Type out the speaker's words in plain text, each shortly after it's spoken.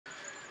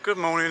Good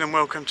morning and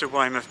welcome to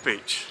Weymouth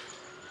Beach.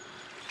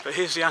 But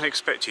here's the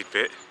unexpected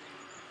bit.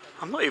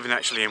 I'm not even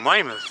actually in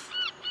Weymouth.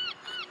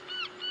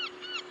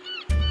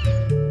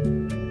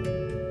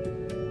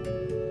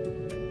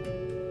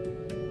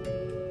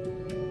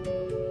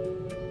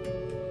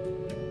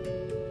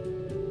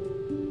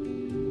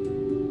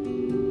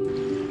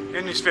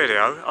 In this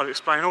video I'll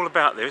explain all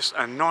about this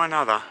and 9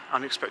 other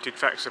unexpected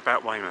facts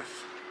about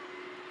Weymouth.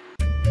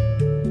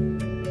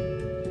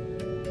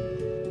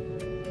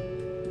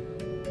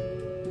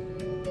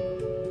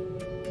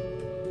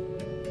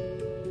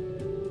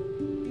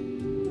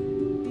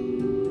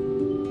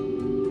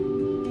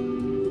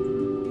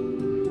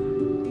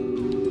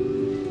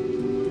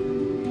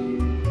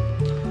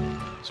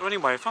 So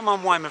anyway, if I'm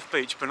on Weymouth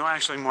Beach but not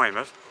actually in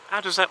Weymouth,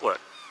 how does that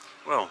work?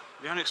 Well,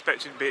 the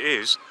unexpected bit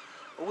is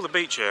all the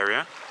beach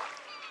area,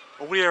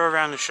 all the area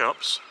around the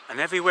shops, and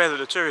everywhere that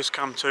the tourists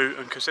come to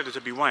and consider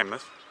to be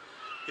Weymouth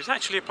is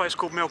actually a place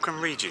called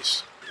Melcombe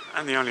Regis.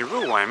 And the only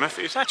real Weymouth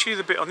is actually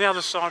the bit on the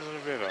other side of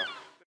the river.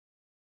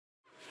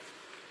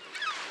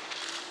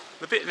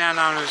 The bit now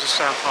known as the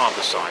South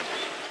Harbour side.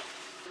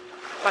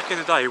 Back in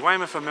the day,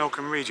 Weymouth and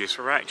Melcombe Regis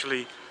were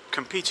actually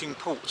competing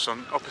ports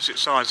on opposite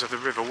sides of the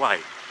River Wey.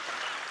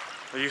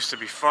 There used to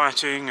be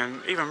fighting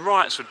and even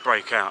riots would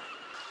break out.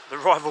 The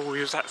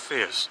rivalry was that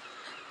fierce.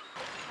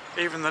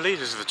 Even the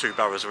leaders of the two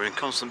boroughs were in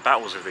constant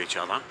battles with each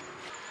other.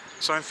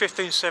 So in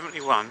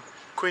 1571,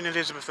 Queen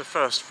Elizabeth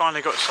I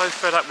finally got so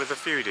fed up with the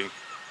feuding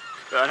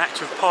that an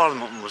Act of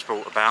Parliament was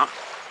brought about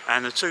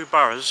and the two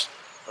boroughs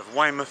of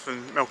Weymouth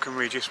and Melcombe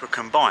Regis were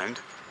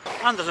combined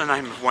under the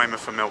name of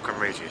Weymouth and Melcombe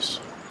Regis.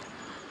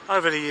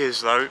 Over the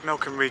years though,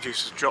 Melcombe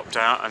Regis has dropped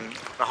out and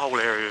the whole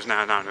area is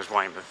now known as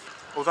Weymouth.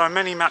 Although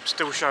many maps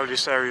still show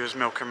this area as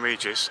Melcombe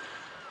Regis,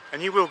 and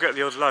you will get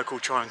the odd local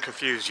try and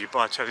confuse you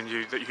by telling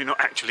you that you're not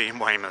actually in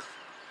Weymouth.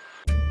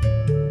 You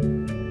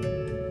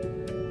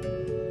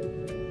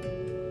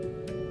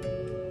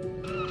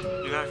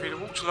know, if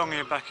you'd walked along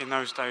here back in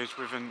those days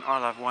with an I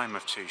Love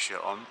Weymouth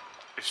t-shirt on,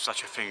 if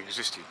such a thing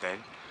existed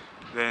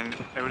then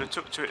they would have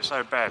took to it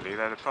so badly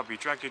they'd have probably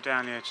dragged you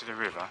down here to the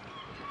river,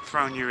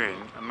 thrown you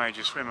in and made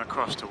you swim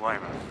across to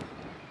Weymouth.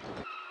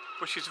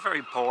 Which is a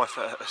very poor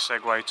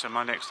segue to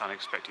my next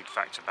unexpected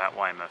fact about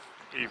Weymouth,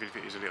 even if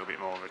it is a little bit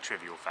more of a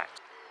trivial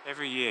fact.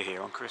 Every year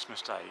here on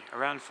Christmas Day,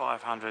 around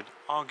 500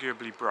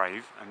 arguably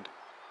brave and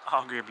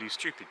arguably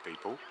stupid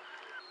people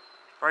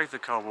brave the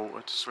cold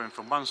water to swim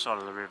from one side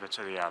of the river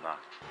to the other,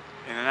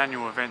 in an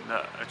annual event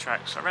that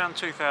attracts around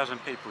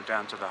 2,000 people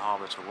down to the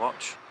harbour to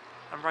watch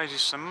and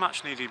raises some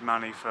much needed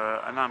money for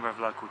a number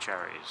of local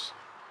charities.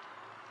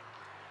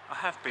 I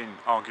have been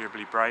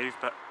arguably brave,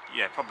 but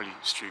yeah, probably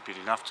stupid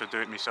enough to do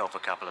it myself a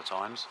couple of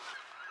times.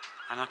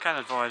 And I can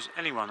advise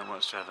anyone that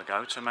wants to have a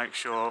go to make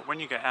sure when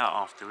you get out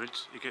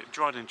afterwards, you get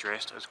dried and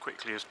dressed as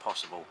quickly as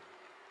possible.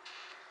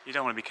 You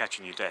don't want to be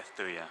catching your death,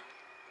 do you?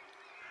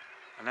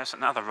 And that's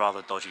another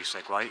rather dodgy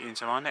segue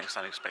into my next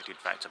unexpected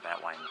fact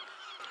about Weymouth.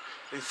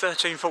 In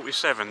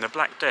 1347, the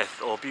Black Death,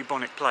 or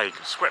bubonic plague,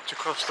 swept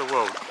across the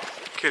world,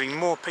 killing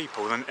more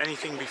people than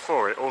anything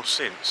before it or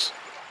since.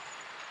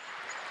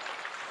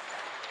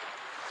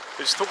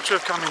 It's thought to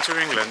have come into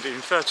England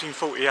in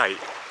 1348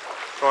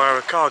 via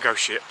a cargo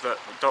ship that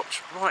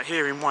docked right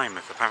here in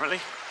Weymouth, apparently.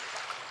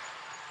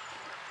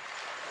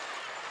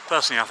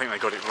 Personally, I think they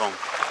got it wrong.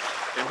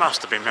 It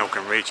must have been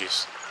Melcombe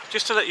Regis.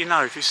 Just to let you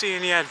know, if you see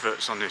any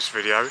adverts on this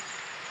video,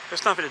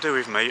 there's nothing to do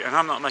with me and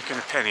I'm not making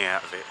a penny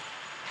out of it.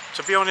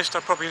 To be honest,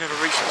 I probably never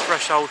reached the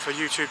threshold for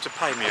YouTube to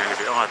pay me any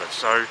of it either,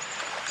 so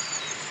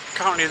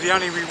currently the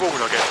only reward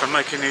I get from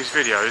making these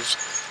videos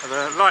are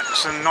the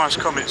likes and nice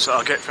comments that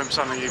I get from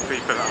some of you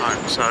people at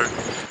home. So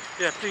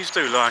yeah, please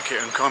do like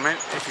it and comment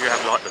if you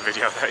have liked the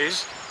video, that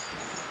is.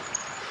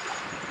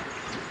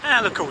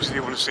 And of course, if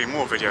you want to see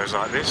more videos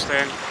like this,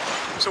 then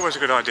it's always a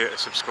good idea to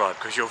subscribe,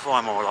 because you'll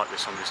find more like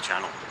this on this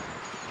channel.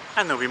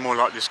 And there'll be more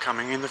like this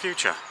coming in the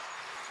future.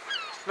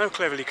 No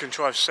cleverly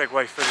contrived segue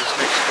for this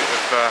next bit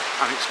of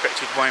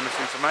unexpected Weymouth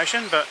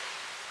information, but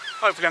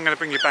hopefully I'm going to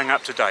bring you bang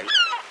up to date.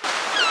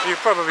 You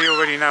probably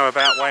already know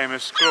about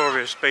Weymouth's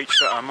glorious beach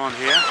that I'm on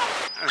here,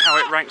 and how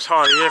it ranks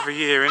highly every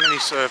year in any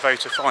survey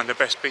to find the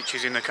best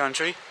beaches in the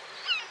country.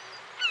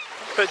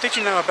 But did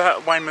you know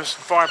about Weymouth's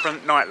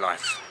vibrant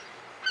nightlife?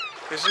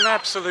 There's an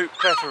absolute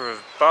plethora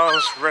of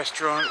bars,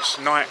 restaurants,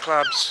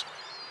 nightclubs,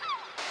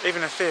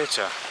 even a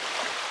theatre.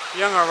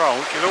 Young or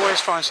old, you'll always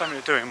find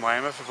something to do in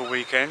Weymouth of a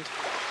weekend,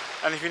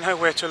 and if you know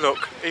where to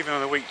look, even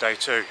on a weekday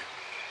too.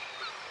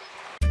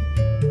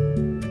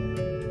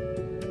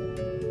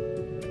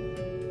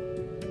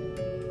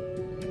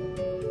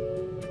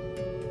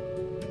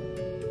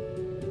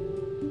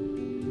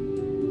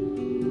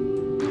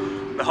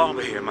 The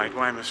harbour here made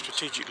Weymouth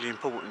strategically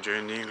important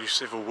during the English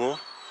Civil War.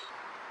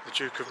 The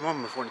Duke of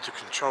Monmouth wanted to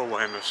control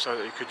Weymouth so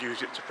that he could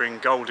use it to bring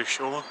gold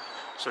ashore,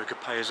 so he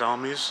could pay his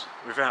armies.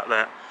 Without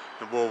that,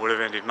 the war would have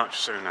ended much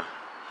sooner.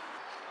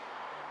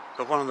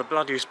 But one of the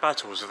bloodiest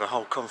battles of the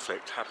whole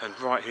conflict happened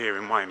right here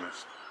in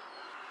Weymouth.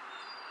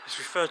 It's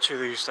referred to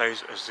these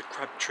days as the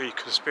Crabtree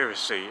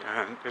Conspiracy,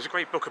 and there's a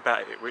great book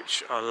about it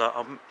which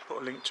I'll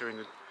put a link to in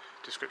the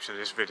description of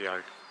this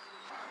video.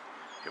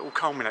 It all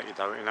culminated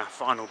though in a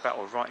final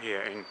battle right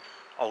here in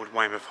Old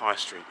Weymouth High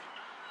Street,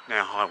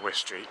 now High West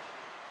Street.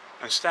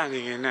 And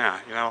standing here now,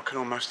 you know, I can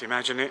almost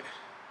imagine it.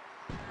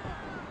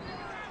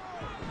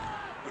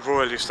 The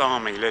Royalist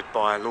army led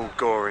by Lord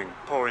Goring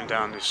pouring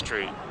down this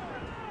street,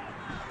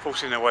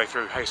 forcing their way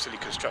through hastily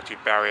constructed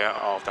barrier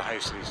after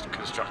hastily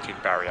constructed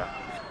barrier,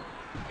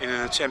 in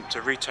an attempt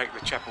to retake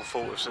the chapel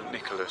fort of St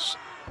Nicholas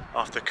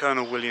after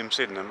Colonel William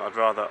Sydenham had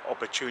rather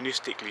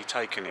opportunistically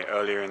taken it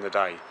earlier in the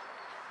day.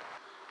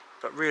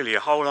 But really a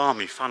whole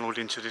army funnelled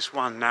into this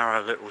one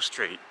narrow little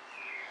street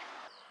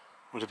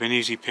would have been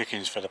easy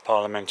pickings for the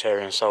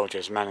parliamentarian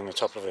soldiers manning the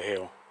top of the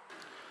hill.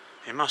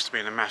 It must have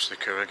been a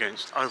massacre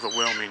against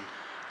overwhelming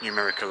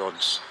numerical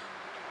odds.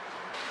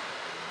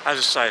 As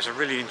I say, it's a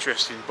really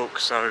interesting book,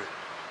 so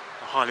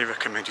I highly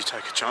recommend you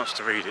take a chance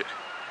to read it.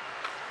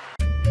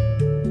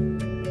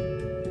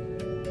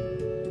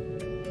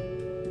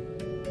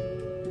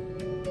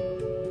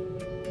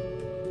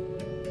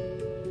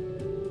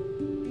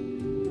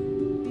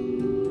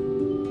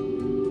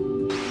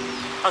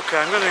 Okay,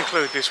 I'm going to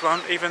include this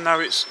one, even though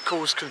it's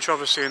caused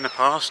controversy in the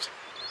past.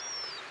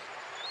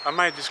 I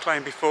made this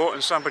claim before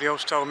and somebody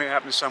else told me it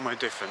happened somewhere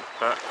different,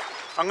 but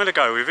I'm going to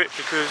go with it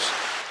because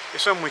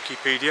it's on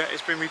Wikipedia,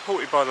 it's been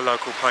reported by the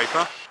local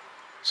paper,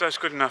 so it's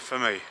good enough for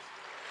me.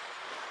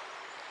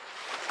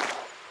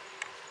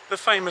 The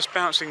famous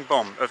bouncing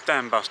bomb of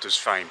Dam Busters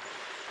fame.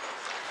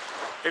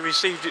 It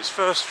received its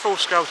first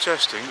full-scale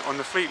testing on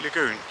the Fleet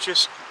Lagoon,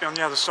 just on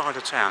the other side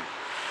of town.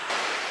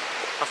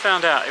 I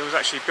found out it was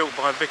actually built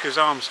by Vickers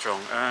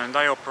Armstrong, and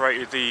they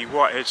operated the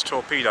Whitehead's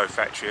torpedo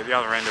factory at the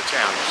other end of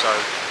town, so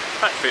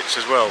that fits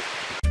as well.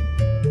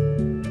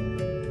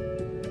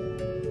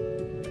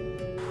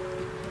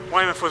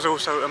 Weymouth was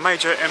also a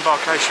major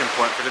embarkation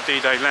point for the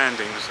D-Day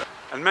landings,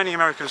 and many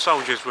American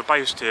soldiers were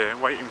based here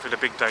waiting for the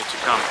big day to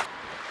come.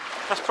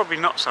 That's probably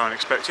not so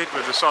unexpected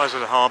with the size of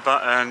the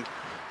harbour and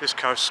this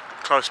close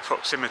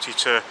proximity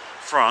to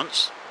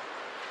France.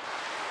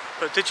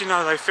 But did you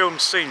know they filmed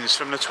scenes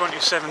from the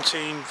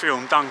 2017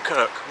 film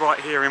Dunkirk right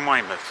here in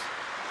Weymouth?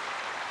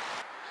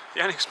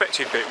 The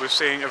unexpected bit was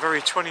seeing a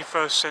very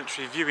 21st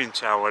century viewing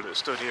tower that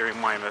stood here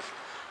in Weymouth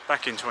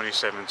back in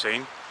 2017.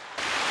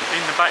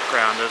 In the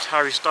background as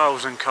Harry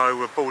Styles and co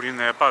were boarding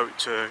their boat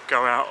to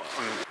go out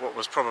on what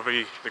was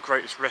probably the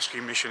greatest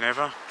rescue mission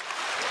ever.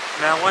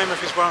 Now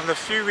Weymouth is one of the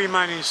few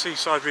remaining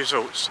seaside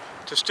resorts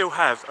to still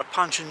have a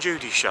Punch and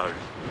Judy show.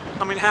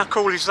 I mean, how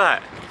cool is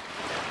that?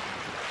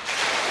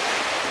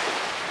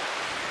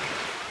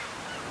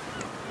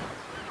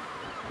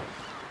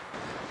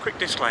 Quick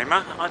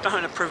disclaimer, I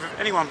don't approve of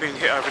anyone being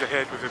hit over the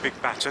head with a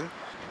big baton,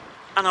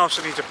 and I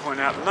also need to point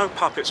out that no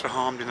puppets were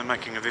harmed in the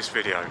making of this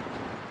video.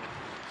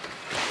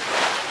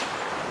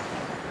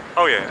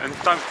 Oh yeah, and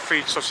don't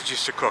feed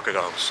sausages to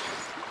crocodiles.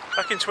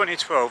 Back in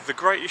 2012, the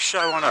greatest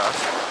show on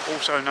earth,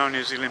 also known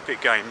as the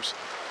Olympic Games,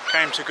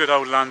 came to good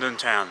old London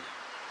town.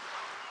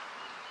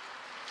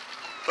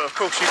 But of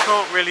course you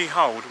can't really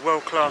hold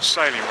world-class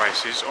sailing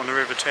races on the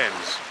River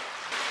Thames.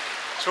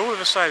 So all of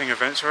the sailing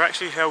events are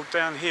actually held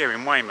down here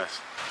in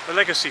Weymouth. The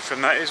legacy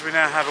from that is we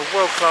now have a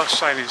world-class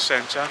sailing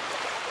centre,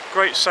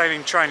 great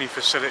sailing training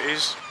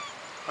facilities,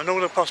 and all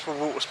the possible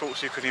water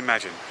sports you could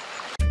imagine.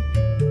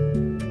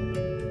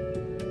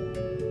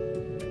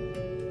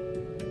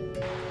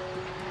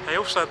 They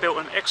also built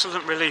an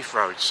excellent relief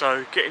road,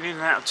 so getting in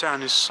and out of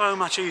town is so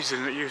much easier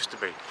than it used to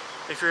be.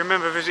 If you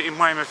remember visiting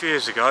Weymouth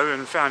years ago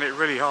and found it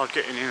really hard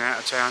getting in and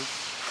out of town,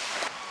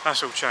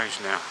 that's all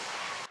changed now.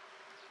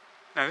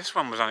 Now this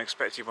one was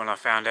unexpected when I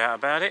found out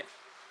about it.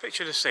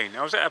 Picture the scene.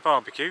 I was at a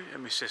barbecue at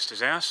my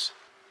sister's house,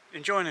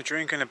 enjoying a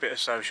drink and a bit of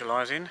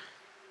socialising.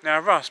 Now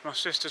Russ, my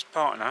sister's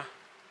partner,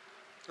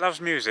 loves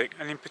music,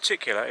 and in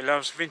particular he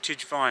loves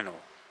vintage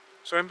vinyl.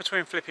 So in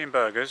between flipping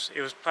burgers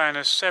he was playing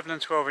us 7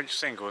 and 12-inch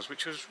singles,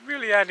 which was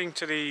really adding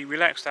to the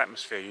relaxed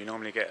atmosphere you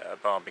normally get at a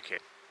barbecue.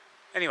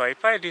 Anyway, he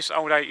played this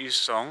old 80s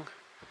song.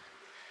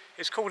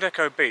 It's called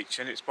Echo Beach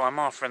and it's by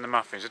Martha and the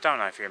Muffins. I don't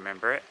know if you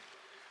remember it.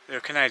 They're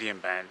a Canadian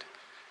band.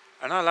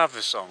 And I love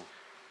the song.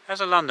 As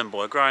a London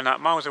boy growing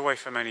up miles away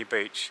from any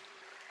beach,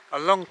 I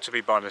longed to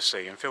be by the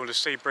sea and feel the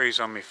sea breeze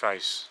on my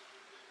face.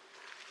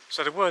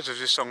 So the words of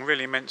this song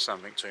really meant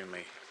something to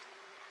me.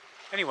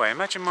 Anyway,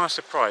 imagine my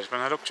surprise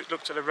when I looked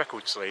at the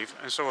record sleeve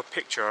and saw a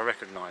picture I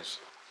recognised.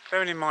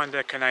 Bearing in mind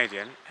they're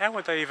Canadian, how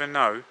would they even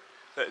know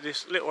that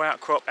this little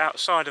outcrop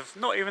outside of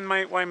not even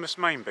Weymouth's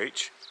main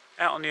beach,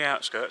 out on the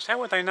outskirts, how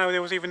would they know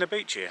there was even a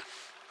beach here?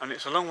 And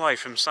it's a long way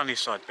from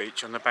Sunnyside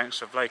Beach on the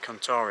banks of Lake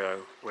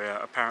Ontario, where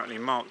apparently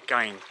Mark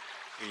Gain,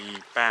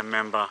 the band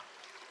member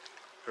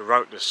who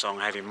wrote this song,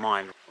 had in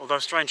mind. Although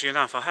strangely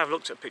enough, I have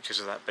looked at pictures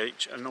of that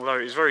beach, and although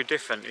it is very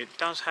different, it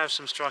does have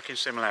some striking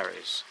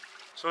similarities.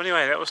 So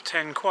anyway, that was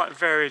 10 quite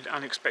varied,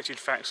 unexpected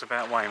facts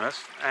about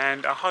Weymouth,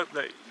 and I hope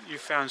that you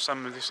found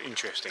some of this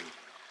interesting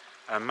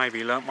and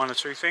maybe learnt one or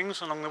two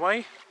things along the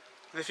way.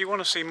 And if you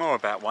want to see more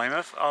about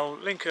Weymouth, I'll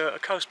link a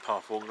coast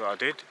path walk that I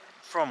did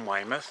from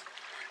Weymouth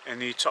in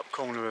the top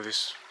corner of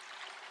this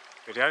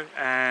video,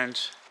 and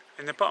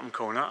in the bottom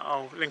corner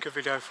I'll link a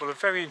video full of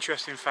very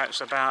interesting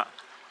facts about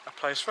a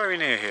place very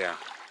near here.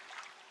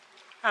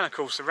 And of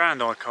course the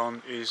round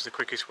icon is the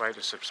quickest way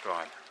to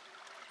subscribe.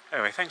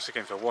 Anyway, thanks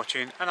again for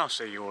watching, and I'll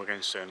see you all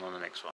again soon on the next one.